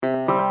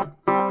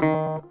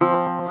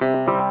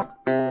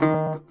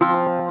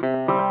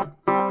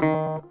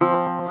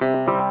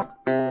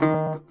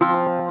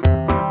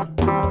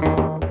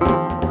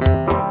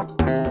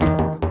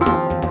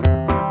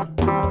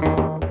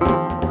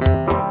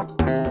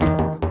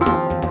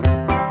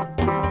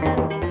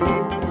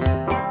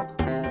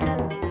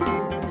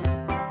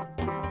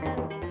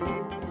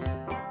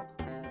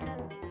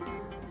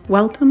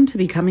Welcome to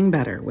Becoming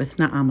Better with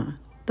Naama,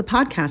 the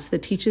podcast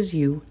that teaches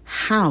you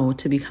how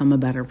to become a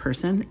better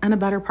person and a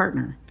better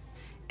partner.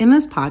 In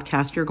this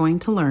podcast, you're going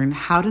to learn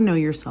how to know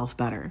yourself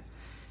better.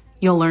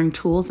 You'll learn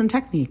tools and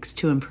techniques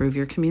to improve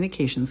your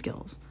communication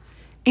skills.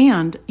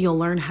 And you'll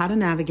learn how to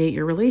navigate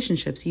your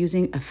relationships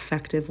using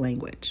effective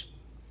language.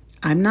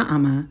 I'm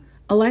Naama,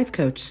 a life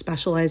coach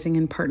specializing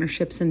in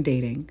partnerships and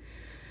dating.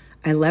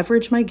 I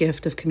leverage my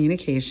gift of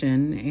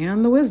communication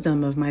and the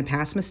wisdom of my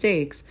past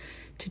mistakes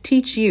to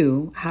teach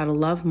you how to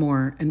love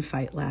more and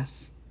fight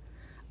less.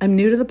 I'm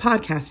new to the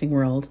podcasting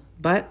world,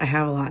 but I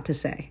have a lot to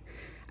say.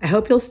 I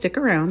hope you'll stick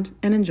around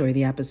and enjoy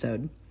the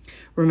episode.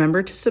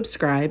 Remember to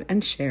subscribe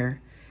and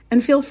share,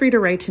 and feel free to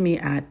write to me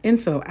at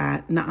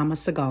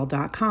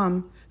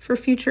info@naamasagal.com for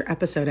future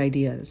episode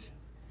ideas.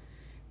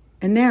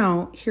 And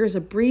now, here's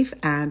a brief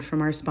ad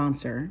from our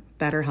sponsor,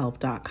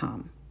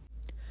 BetterHelp.com.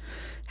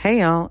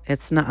 Hey y'all,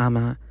 it's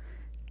Naama.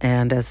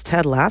 And as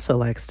Ted Lasso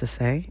likes to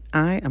say,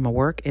 I am a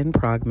work in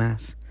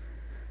progress.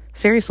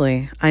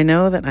 Seriously, I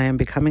know that I am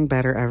becoming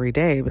better every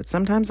day, but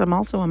sometimes I'm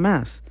also a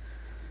mess.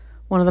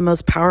 One of the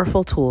most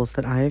powerful tools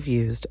that I have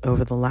used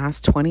over the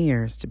last 20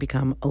 years to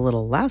become a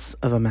little less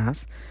of a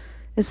mess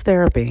is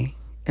therapy.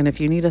 And if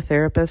you need a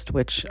therapist,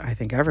 which I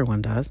think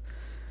everyone does,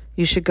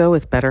 you should go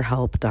with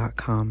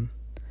BetterHelp.com.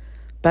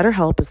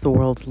 BetterHelp is the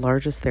world's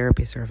largest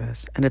therapy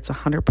service, and it's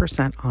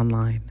 100%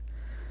 online.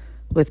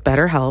 With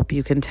BetterHelp,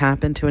 you can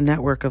tap into a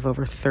network of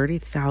over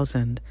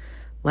 30,000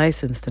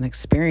 licensed and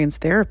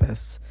experienced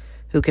therapists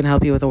who can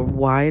help you with a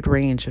wide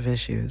range of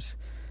issues.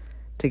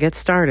 To get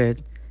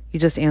started, you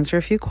just answer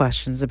a few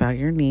questions about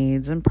your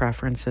needs and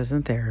preferences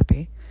in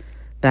therapy.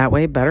 That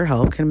way,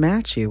 BetterHelp can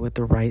match you with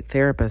the right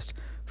therapist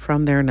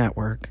from their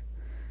network.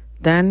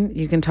 Then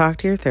you can talk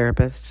to your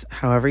therapist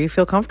however you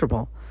feel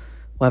comfortable,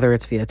 whether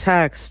it's via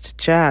text,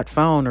 chat,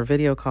 phone, or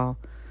video call.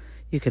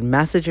 You can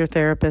message your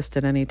therapist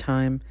at any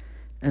time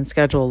and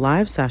schedule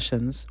live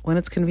sessions when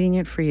it's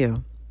convenient for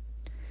you.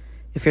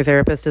 If your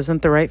therapist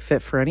isn't the right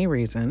fit for any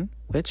reason,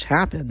 which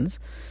happens,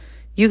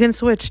 you can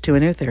switch to a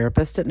new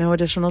therapist at no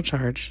additional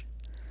charge.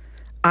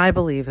 I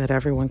believe that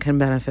everyone can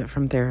benefit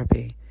from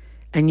therapy,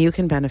 and you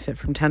can benefit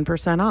from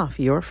 10%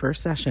 off your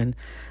first session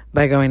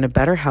by going to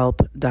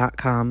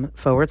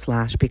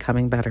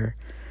betterhelp.com/becoming better.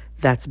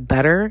 That's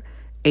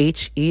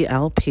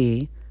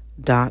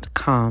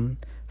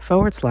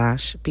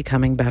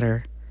betterhelp.com/becoming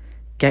better.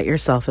 Get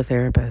yourself a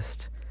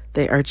therapist.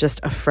 They are just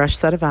a fresh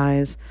set of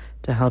eyes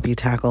to help you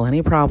tackle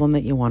any problem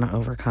that you want to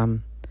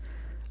overcome.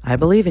 I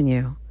believe in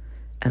you,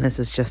 and this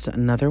is just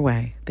another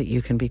way that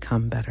you can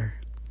become better.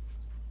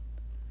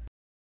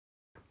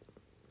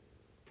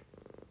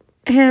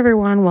 Hey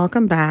everyone,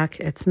 welcome back.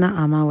 It's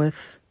Naama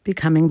with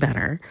Becoming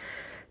Better.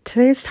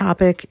 Today's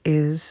topic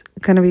is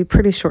going to be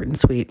pretty short and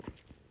sweet.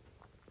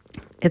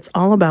 It's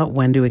all about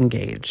when to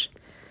engage.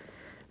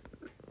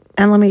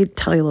 And let me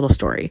tell you a little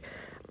story.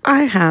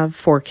 I have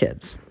 4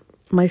 kids.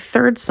 My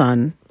third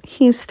son,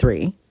 he's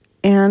 3,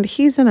 and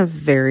he's in a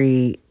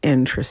very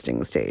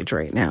interesting stage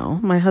right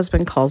now. My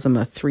husband calls him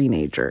a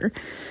 3-nager.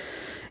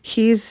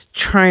 He's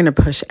trying to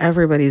push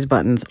everybody's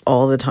buttons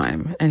all the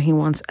time, and he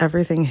wants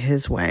everything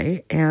his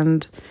way.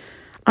 And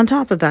on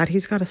top of that,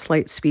 he's got a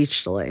slight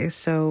speech delay,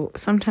 so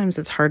sometimes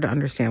it's hard to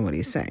understand what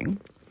he's saying,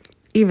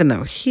 even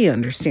though he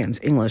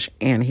understands English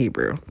and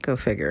Hebrew. Go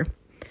figure.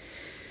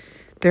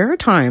 There are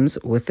times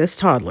with this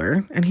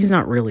toddler, and he's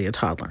not really a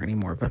toddler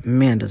anymore, but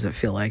man, does it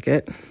feel like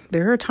it.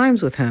 There are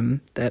times with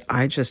him that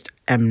I just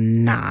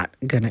am not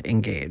going to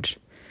engage.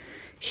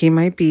 He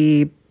might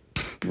be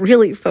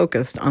really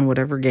focused on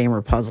whatever game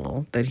or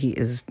puzzle that he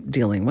is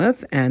dealing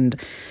with, and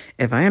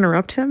if I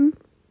interrupt him,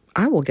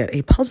 I will get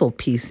a puzzle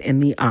piece in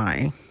the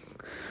eye.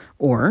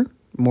 Or,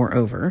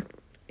 moreover,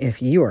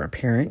 if you are a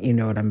parent, you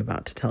know what I'm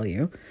about to tell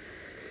you.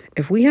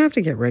 If we have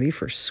to get ready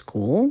for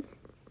school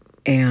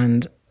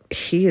and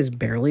he is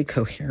barely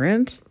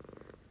coherent,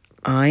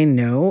 I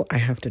know I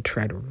have to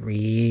tread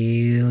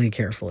really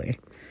carefully.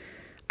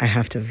 I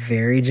have to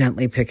very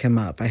gently pick him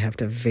up. I have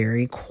to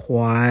very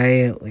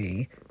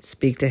quietly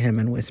speak to him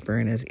and whisper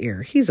in his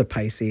ear. He's a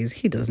Pisces.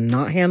 He does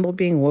not handle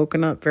being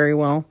woken up very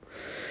well.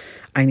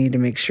 I need to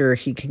make sure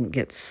he can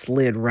get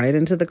slid right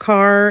into the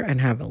car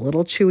and have a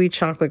little chewy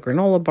chocolate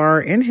granola bar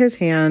in his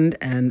hand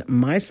and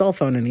my cell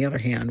phone in the other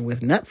hand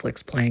with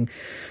Netflix playing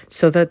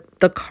so that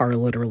the car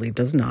literally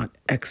does not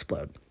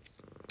explode.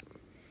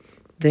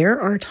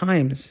 There are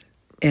times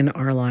in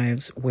our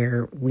lives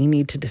where we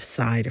need to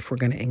decide if we're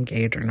going to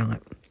engage or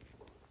not.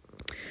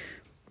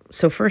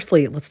 So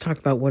firstly, let's talk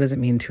about what does it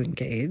mean to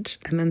engage.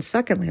 And then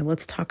secondly,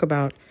 let's talk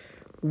about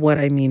what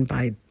I mean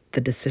by the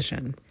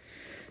decision.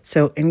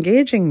 So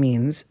engaging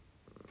means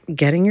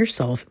getting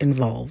yourself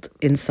involved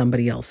in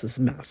somebody else's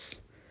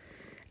mess.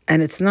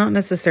 And it's not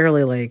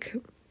necessarily like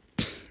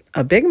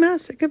a big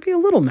mess. It could be a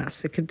little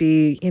mess. It could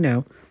be,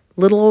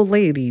 little old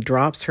lady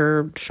drops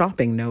her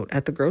shopping note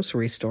at the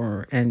grocery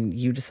store and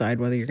you decide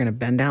whether you're going to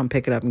bend down,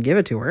 pick it up and give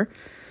it to her,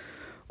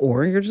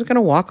 or you're just going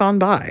to walk on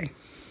by.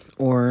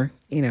 Or,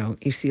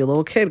 you see a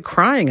little kid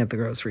crying at the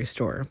grocery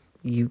store.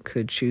 You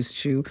could choose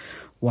to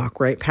walk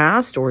right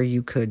past, or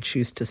you could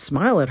choose to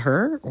smile at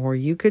her, or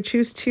you could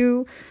choose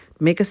to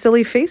make a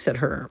silly face at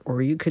her,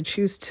 or you could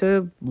choose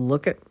to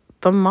look at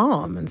the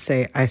mom and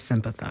say, I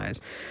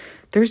sympathize.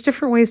 There's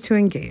different ways to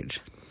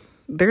engage.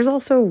 There's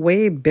also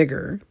way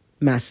bigger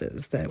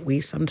messes that we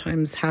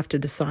sometimes have to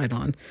decide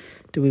on.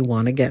 Do we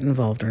want to get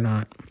involved or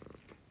not?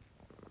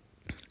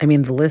 I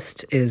mean, the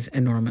list is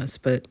enormous,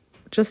 but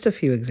just a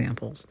few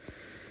examples.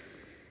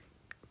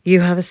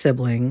 You have a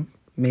sibling,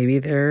 maybe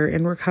they're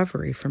in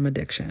recovery from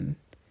addiction.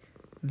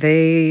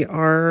 They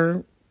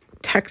are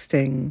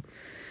texting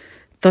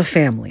the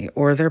family,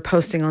 or they're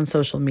posting on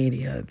social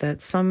media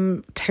that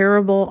some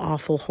terrible,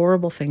 awful,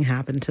 horrible thing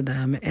happened to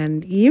them.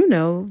 And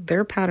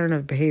their pattern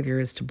of behavior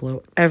is to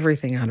blow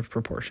everything out of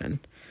proportion.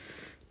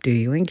 Do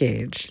you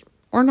engage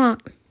or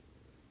not?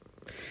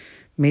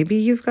 Maybe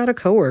you've got a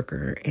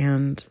coworker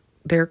and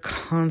they're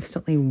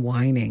constantly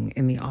whining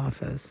in the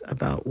office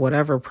about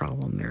whatever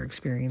problem they're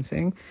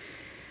experiencing.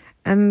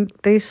 And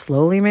they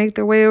slowly make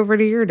their way over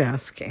to your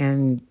desk.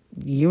 And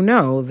you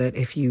know that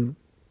if you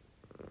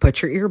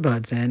put your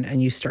earbuds in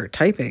and you start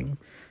typing,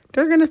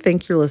 they're going to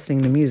think you're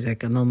listening to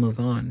music and they'll move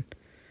on.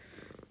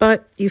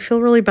 But you feel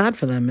really bad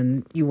for them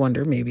and you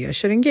wonder, maybe I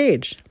should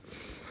engage.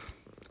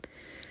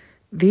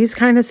 These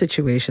kind of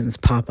situations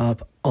pop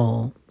up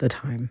all the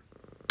time.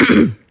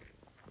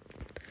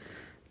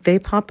 They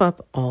pop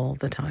up all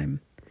the time.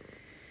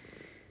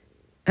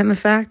 And the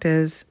fact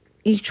is,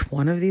 each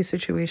one of these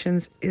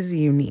situations is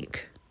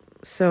unique.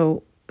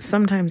 So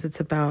sometimes it's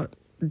about,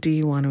 do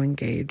you want to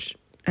engage?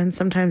 And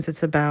sometimes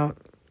it's about,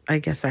 I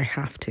guess I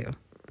have to.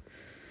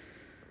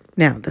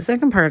 Now, the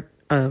second part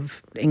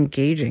of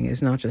engaging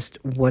is not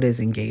just what is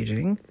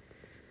engaging,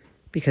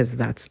 because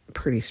that's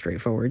pretty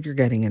straightforward. You're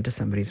getting into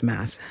somebody's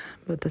mess.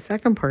 But the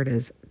second part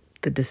is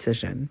the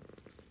decision.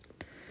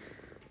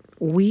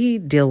 We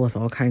deal with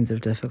all kinds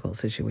of difficult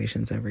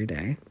situations every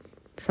day.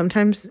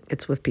 Sometimes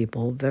it's with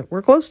people that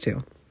we're close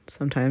to.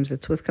 Sometimes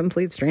it's with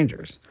complete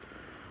strangers.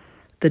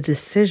 The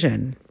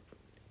decision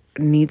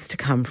needs to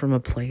come from a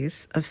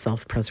place of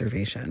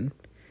self-preservation.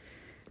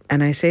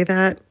 And I say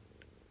that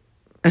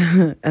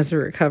as a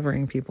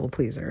recovering people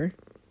pleaser,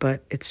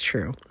 but it's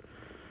true.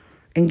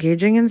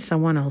 Engaging in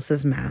someone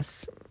else's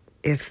mess,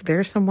 if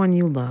they're someone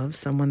you love,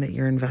 someone that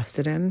you're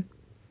invested in,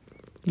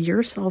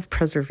 your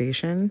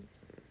self-preservation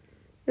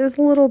is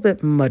a little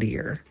bit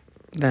muddier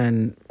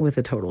than with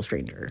a total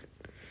stranger.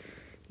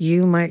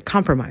 You might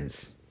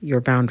compromise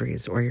your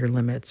boundaries or your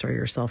limits or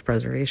your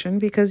self-preservation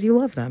because you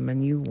love them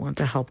and you want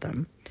to help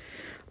them.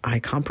 I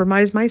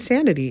compromise my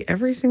sanity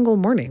every single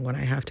morning when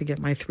I have to get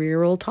my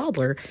 3-year-old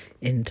toddler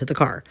into the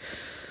car.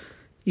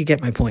 You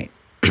get my point.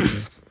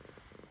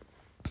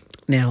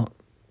 Now,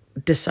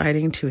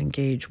 deciding to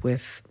engage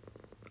with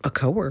a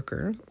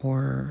coworker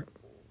or,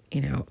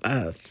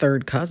 a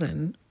third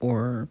cousin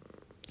or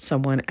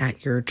someone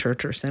at your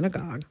church or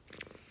synagogue,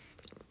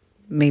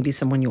 maybe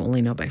someone you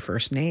only know by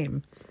first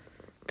name,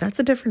 that's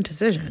a different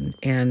decision.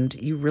 And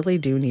you really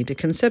do need to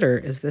consider,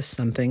 is this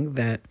something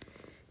that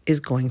is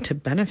going to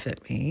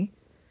benefit me?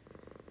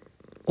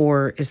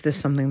 Or is this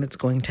something that's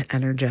going to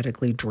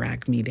energetically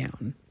drag me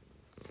down?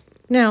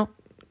 Now,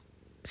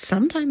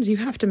 sometimes you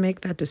have to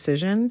make that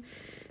decision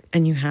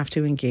and you have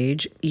to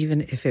engage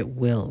even if it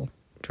will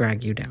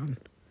drag you down.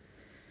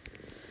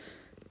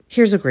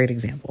 Here's a great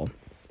example.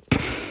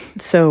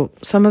 So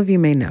some of you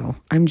may know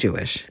I'm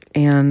Jewish,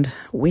 and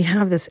we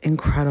have this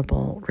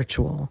incredible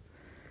ritual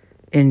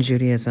in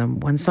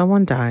Judaism. When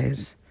someone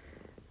dies,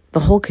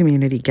 the whole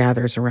community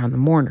gathers around the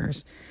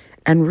mourners.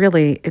 And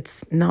really,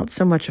 it's not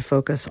so much a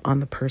focus on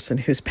the person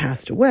who's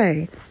passed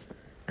away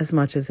as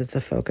much as it's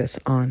a focus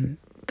on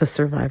the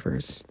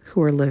survivors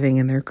who are living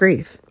in their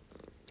grief.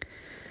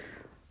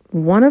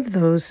 One of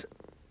those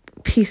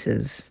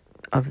pieces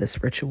of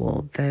this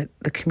ritual that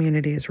the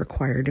community is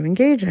required to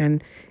engage in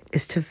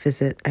is to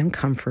visit and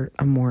comfort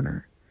a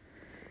mourner.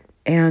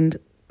 And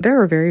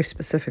there are very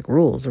specific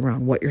rules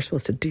around what you're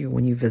supposed to do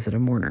when you visit a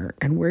mourner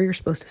and where you're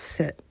supposed to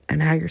sit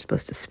and how you're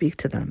supposed to speak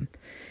to them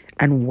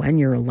and when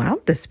you're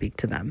allowed to speak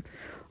to them.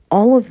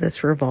 All of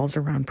this revolves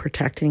around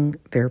protecting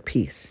their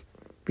peace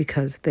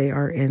because they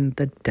are in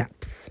the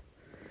depths.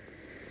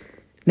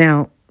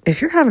 Now,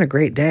 if you're having a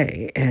great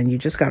day and you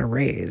just got a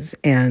raise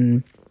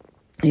and,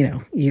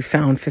 you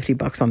found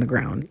 $50 on the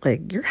ground,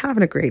 like you're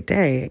having a great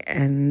day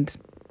and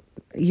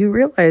you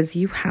realize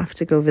you have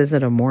to go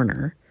visit a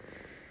mourner,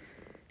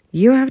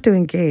 you have to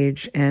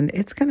engage and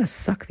it's going to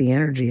suck the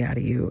energy out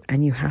of you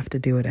and you have to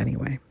do it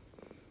anyway.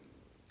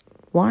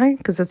 Why?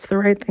 Because it's the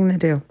right thing to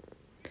do.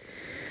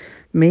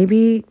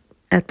 Maybe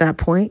at that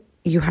point,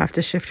 you have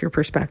to shift your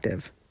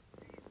perspective.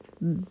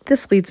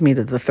 This leads me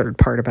to the third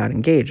part about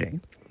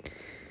engaging.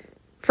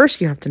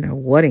 First, you have to know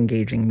what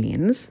engaging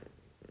means.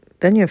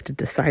 Then you have to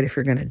decide if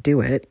you're going to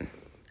do it.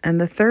 And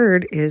the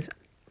third is,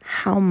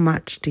 how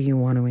much do you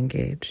want to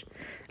engage?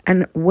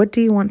 And what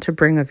do you want to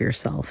bring of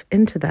yourself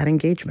into that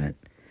engagement?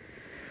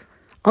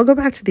 I'll go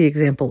back to the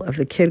example of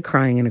the kid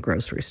crying in a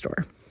grocery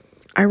store.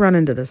 I run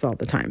into this all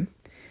the time.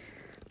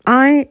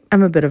 I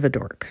am a bit of a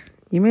dork.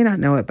 You may not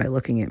know it by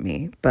looking at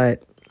me,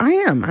 but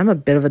I'm a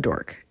bit of a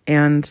dork.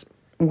 And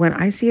when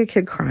I see a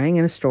kid crying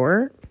in a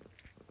store,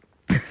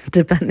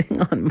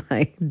 depending on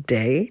my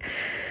day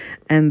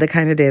and the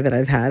kind of day that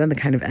I've had and the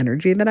kind of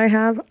energy that I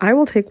have, I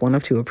will take one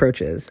of two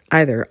approaches.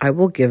 Either I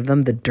will give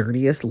them the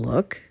dirtiest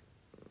look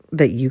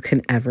that you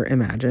can ever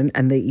imagine,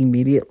 and they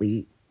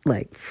immediately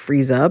like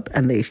freeze up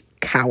and they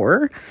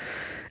cower.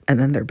 And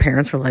then their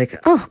parents were like,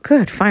 oh,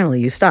 good, finally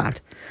you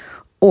stopped.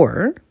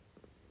 Or,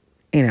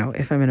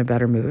 if I'm in a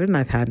better mood and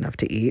I've had enough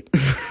to eat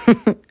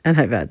and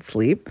I've had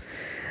sleep,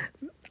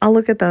 I'll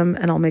look at them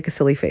and I'll make a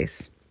silly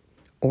face,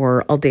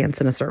 or I'll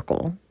dance in a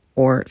circle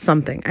or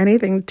something,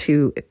 anything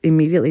to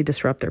immediately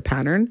disrupt their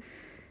pattern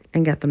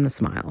and get them to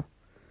smile.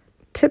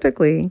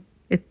 Typically,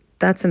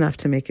 that's enough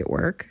to make it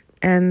work.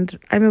 And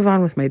I move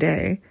on with my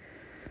day.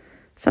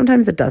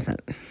 Sometimes it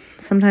doesn't.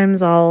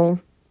 Sometimes I'll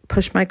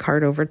push my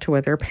cart over to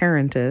where their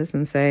parent is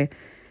and say,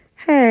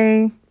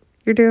 hey,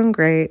 you're doing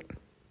great.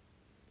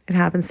 It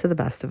happens to the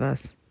best of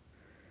us.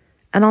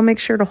 And I'll make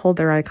sure to hold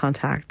their eye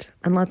contact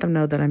and let them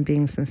know that I'm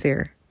being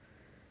sincere.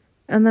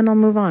 And then I'll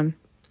move on.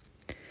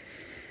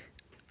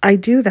 I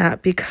do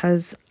that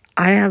because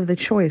I have the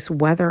choice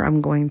whether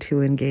I'm going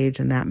to engage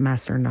in that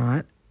mess or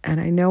not. And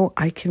I know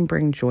I can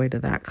bring joy to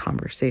that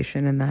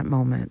conversation in that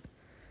moment.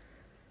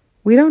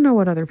 We don't know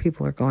what other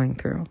people are going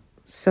through.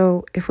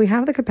 So if we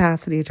have the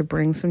capacity to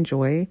bring some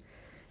joy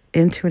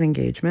into an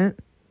engagement,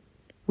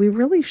 we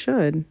really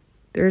should.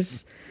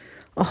 There's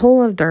a whole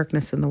lot of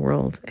darkness in the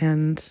world,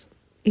 and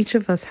each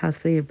of us has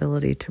the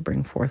ability to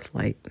bring forth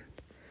light.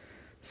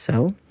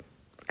 So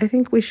I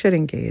think we should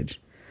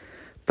engage.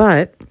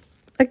 But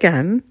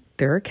again,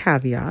 there are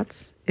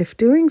caveats. If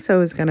doing so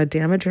is going to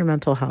damage your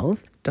mental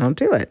health, don't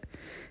do it.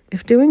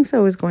 If doing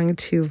so is going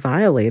to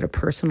violate a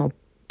personal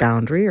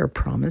boundary or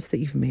promise that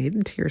you've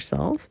made to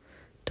yourself,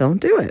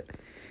 don't do it.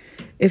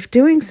 If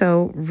doing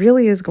so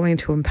really is going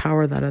to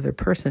empower that other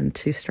person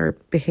to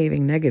start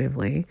behaving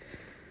negatively,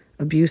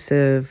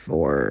 abusive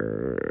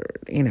or,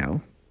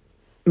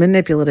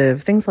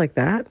 manipulative, things like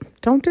that,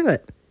 don't do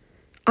it.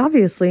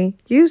 Obviously,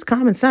 use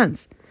common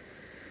sense.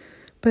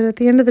 But at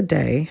the end of the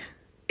day,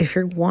 if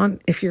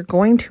you're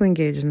going to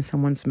engage in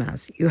someone's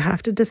mess, you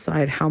have to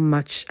decide how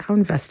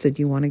invested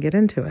you want to get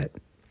into it.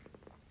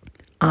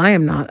 I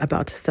am not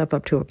about to step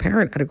up to a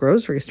parent at a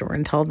grocery store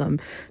and tell them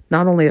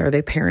not only are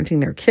they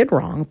parenting their kid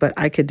wrong, but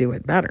I could do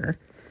it better.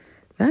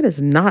 That is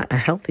not a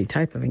healthy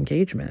type of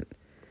engagement.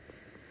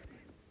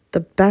 The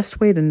best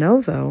way to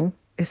know, though,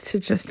 is to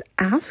just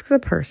ask the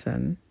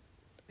person.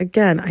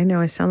 Again, I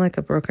know I sound like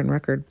a broken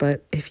record,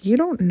 but if you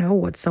don't know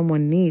what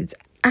someone needs,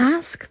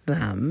 ask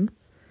them.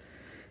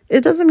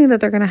 It doesn't mean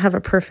that they're going to have a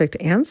perfect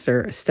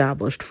answer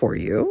established for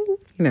you,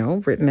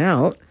 written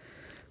out,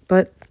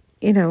 but,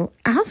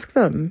 ask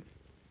them.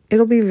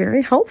 It'll be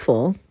very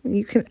helpful.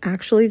 You can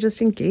actually just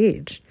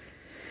engage.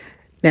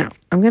 Now,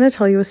 I'm going to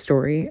tell you a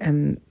story,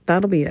 and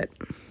that'll be it.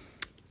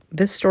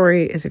 This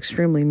story is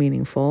extremely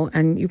meaningful,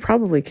 and you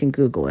probably can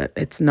Google it.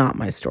 It's not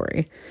my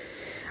story.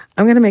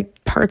 I'm going to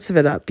make parts of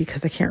it up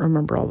because I can't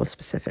remember all the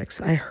specifics.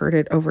 I heard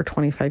it over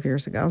 25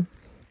 years ago.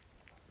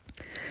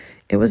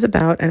 It was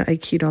about an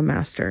Aikido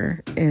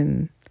master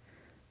in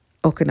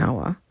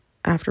Okinawa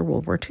after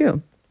World War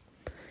II.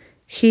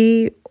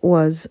 He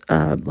was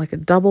like a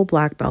double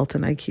black belt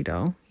in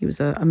Aikido. He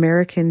was an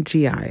American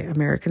GI,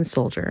 American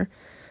soldier,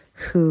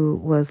 who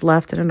was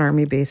left at an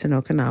army base in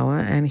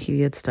Okinawa, and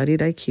he had studied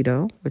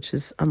Aikido, which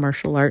is a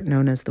martial art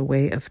known as the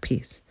Way of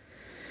Peace.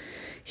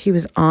 He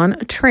was on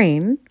a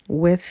train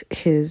with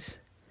his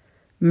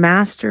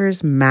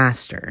master's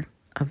master,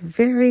 a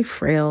very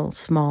frail,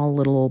 small,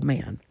 little old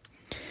man.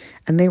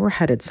 And they were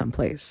headed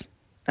someplace.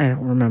 I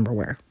don't remember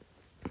where.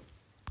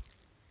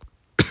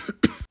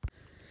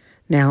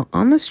 Now,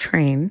 on this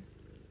train,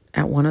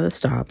 at one of the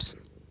stops,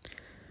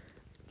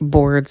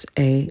 boards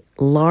a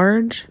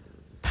large,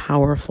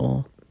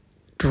 powerful,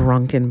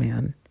 drunken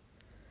man.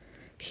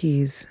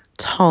 He's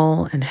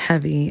tall and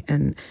heavy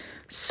and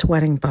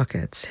sweating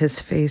buckets. His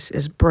face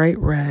is bright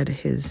red.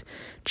 His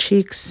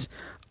cheeks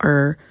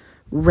are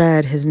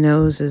red. His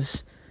nose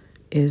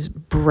is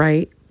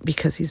bright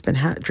because he's been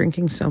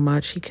drinking so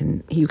much.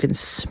 You can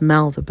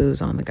smell the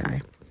booze on the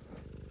guy.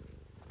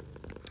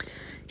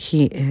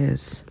 He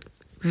is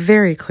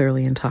very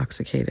clearly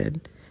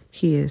intoxicated.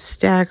 He is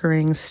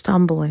staggering,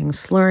 stumbling,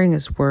 slurring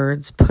his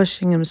words,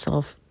 pushing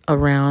himself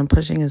around,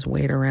 pushing his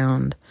weight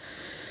around.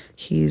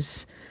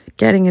 He's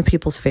getting in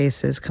people's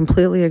faces,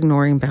 completely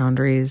ignoring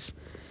boundaries.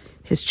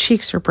 His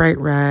cheeks are bright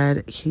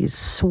red. He's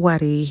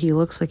sweaty. He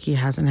looks like he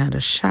hasn't had a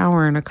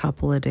shower in a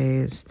couple of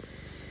days.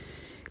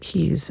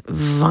 He's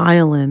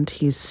violent.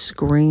 He's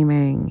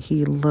screaming.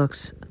 He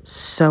looks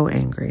so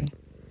angry.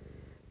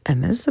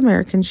 And this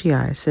American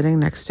GI sitting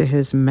next to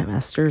his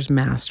master's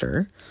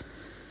master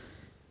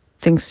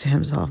thinks to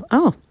himself,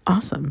 oh,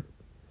 awesome.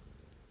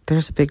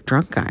 There's a big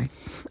drunk guy.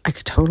 I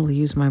could totally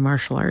use my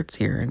martial arts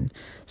here and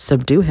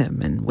subdue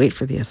him and wait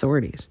for the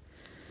authorities.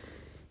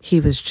 He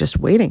was just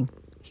waiting.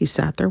 He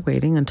sat there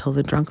waiting until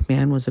the drunk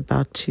man was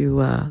about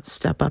to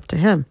step up to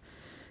him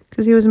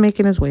because he was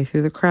making his way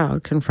through the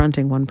crowd,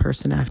 confronting one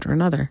person after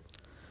another.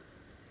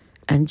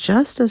 And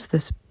just as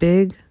this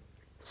big,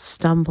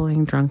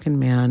 stumbling, drunken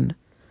man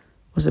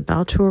was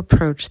about to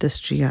approach this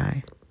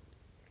GI,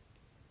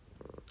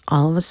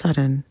 all of a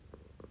sudden,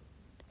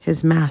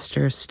 his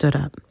master stood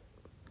up,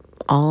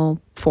 all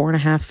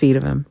 4.5 feet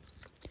of him,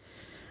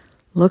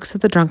 looks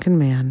at the drunken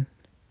man,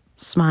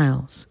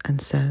 smiles,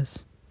 and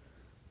says,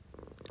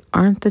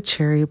 "Aren't the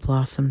cherry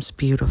blossoms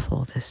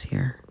beautiful this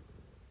year?"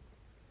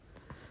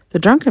 The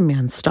drunken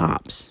man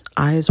stops,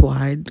 eyes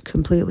wide,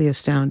 completely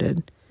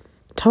astounded,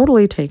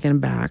 totally taken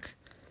aback,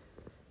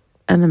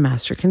 and the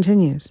master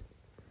continues,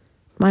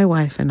 "My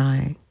wife and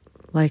I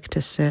like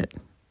to sit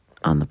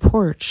on the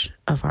porch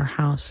of our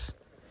house,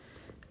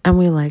 and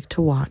we like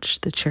to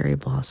watch the cherry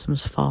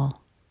blossoms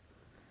fall.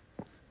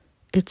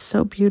 It's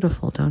so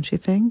beautiful, don't you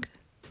think?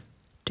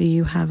 Do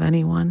you have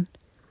anyone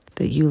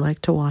that you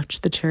like to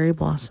watch the cherry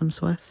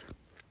blossoms with?"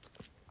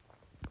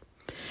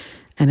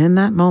 And in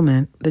that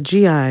moment, the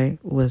GI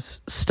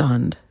was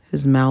stunned.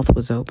 His mouth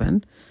was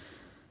open.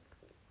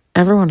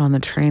 Everyone on the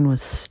train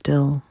was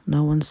still.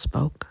 No one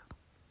spoke.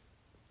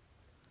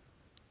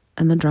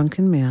 And the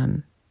drunken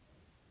man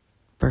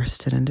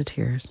bursted into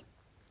tears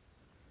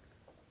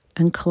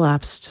and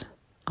collapsed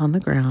on the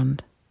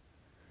ground,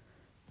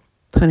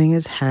 putting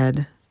his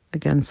head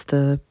against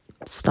the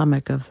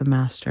stomach of the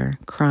master,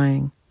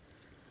 crying.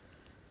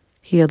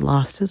 He had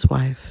lost his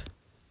wife,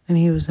 and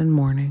he was in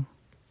mourning,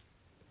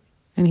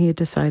 and he had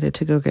decided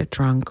to go get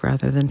drunk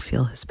rather than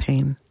feel his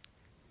pain.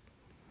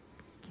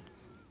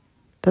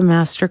 The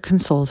master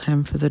consoled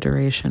him for the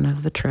duration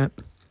of the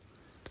trip,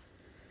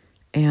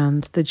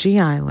 and the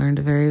GI learned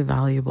a very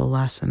valuable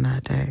lesson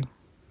that day,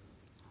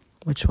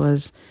 which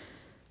was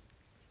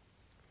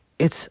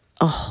it's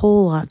a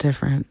whole lot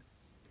different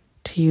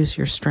to use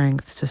your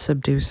strength to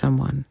subdue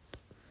someone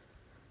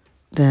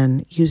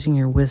than using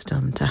your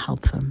wisdom to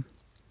help them.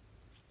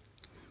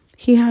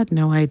 He had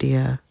no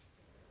idea.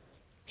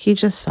 He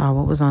just saw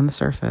what was on the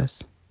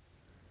surface.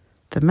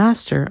 The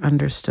master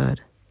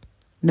understood.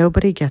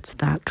 Nobody gets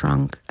that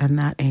drunk and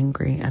that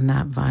angry and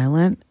that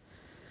violent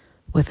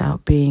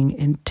without being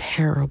in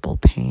terrible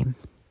pain.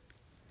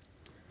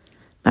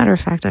 Matter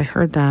of fact, I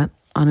heard that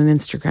on an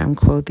Instagram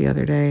quote the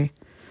other day.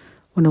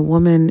 When a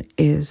woman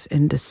is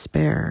in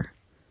despair,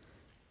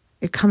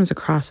 it comes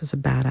across as a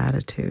bad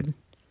attitude.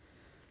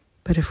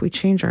 But if we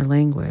change our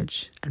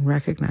language and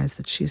recognize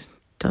that she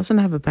doesn't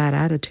have a bad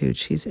attitude,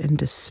 she's in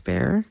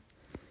despair,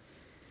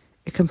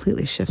 it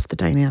completely shifts the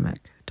dynamic,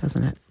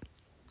 doesn't it?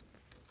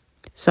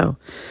 So,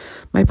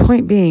 my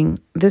point being,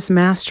 this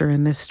master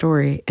in this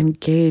story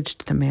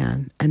engaged the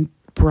man and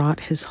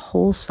brought his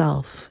whole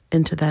self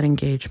into that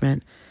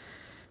engagement,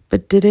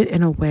 but did it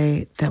in a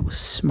way that was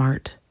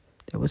smart,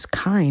 that was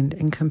kind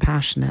and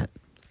compassionate.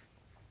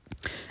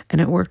 And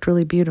it worked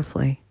really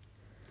beautifully.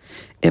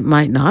 It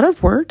might not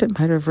have worked. It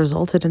might have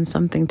resulted in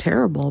something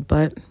terrible,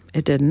 but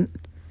it didn't.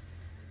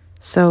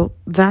 So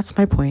that's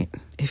my point.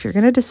 If you're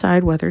going to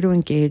decide whether to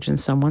engage in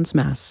someone's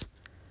mess,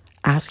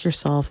 ask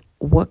yourself,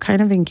 what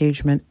kind of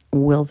engagement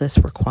will this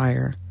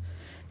require?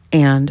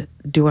 And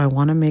do I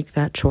want to make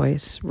that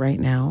choice right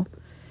now?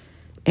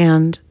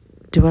 And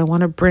do I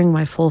want to bring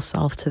my full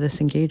self to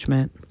this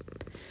engagement?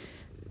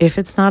 If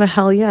it's not a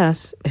hell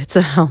yes, it's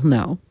a hell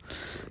no.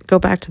 Go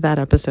back to that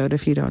episode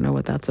if you don't know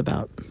what that's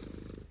about.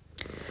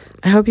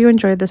 I hope you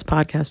enjoyed this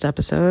podcast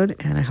episode,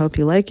 and I hope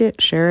you like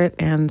it, share it,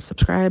 and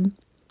subscribe.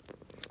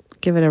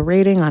 Give it a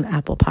rating on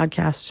Apple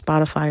Podcasts,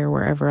 Spotify, or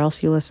wherever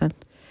else you listen.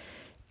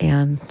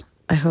 And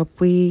I hope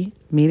we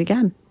meet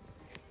again.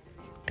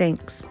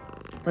 Thanks.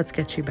 Let's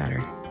get you better.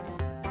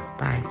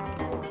 Bye.